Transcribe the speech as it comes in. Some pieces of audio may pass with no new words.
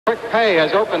Quick Pay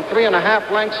has opened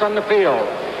 3.5 lengths on the field.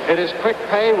 It is Quick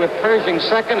Pay with Pershing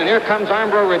second, and here comes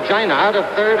ARMBRO Regina out of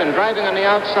third and driving on the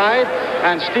outside,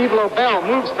 and Steve Lobel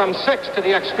moves from sixth to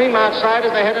the extreme outside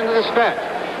as they head into the stretch.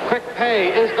 Quick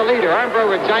Pay is the leader. ARMBRO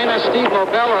Regina, Steve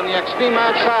Lobel on the extreme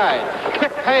outside.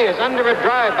 Quick Pay is under a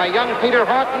drive by young Peter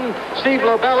Horton. Steve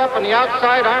Lobel up on the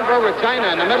outside. ARMBRO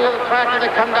Regina in the middle of the track as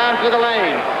they come down through the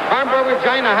lane. ARMBRO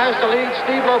Regina has the lead.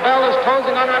 Steve Lobel is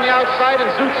closing on the outside, and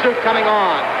Zoot Suit coming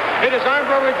on. It is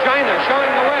ARMBRO Regina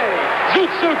showing the way.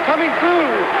 Zoot Suit coming through.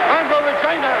 ARMBRO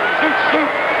Regina, Zoot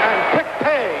Suit, and Quick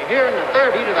Pay here in the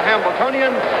third heat of the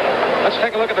Hambletonian. Let's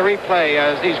take a look at the replay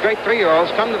as these great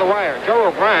 3-year-olds come to the wire. Joe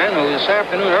O'Brien, who this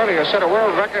afternoon earlier set a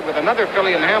world record with another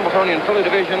filly in the Hambletonian filly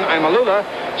division, Imalula,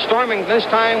 storming this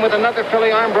time with another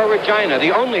filly, ARMBRO Regina, the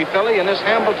only filly in this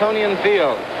Hambletonian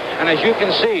field. And as you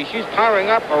can see, she's powering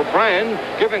up. O'Brien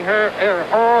giving her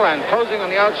all and closing on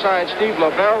the outside. Steve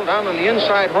Lobel down on the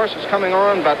inside. Horses coming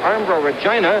on, but ARMBRO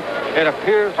Regina, it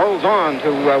appears, holds on to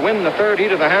win the third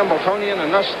heat of the Hambletonian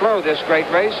and thus throw this great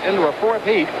race into a fourth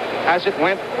heat as it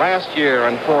went last year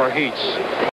in 4 heats.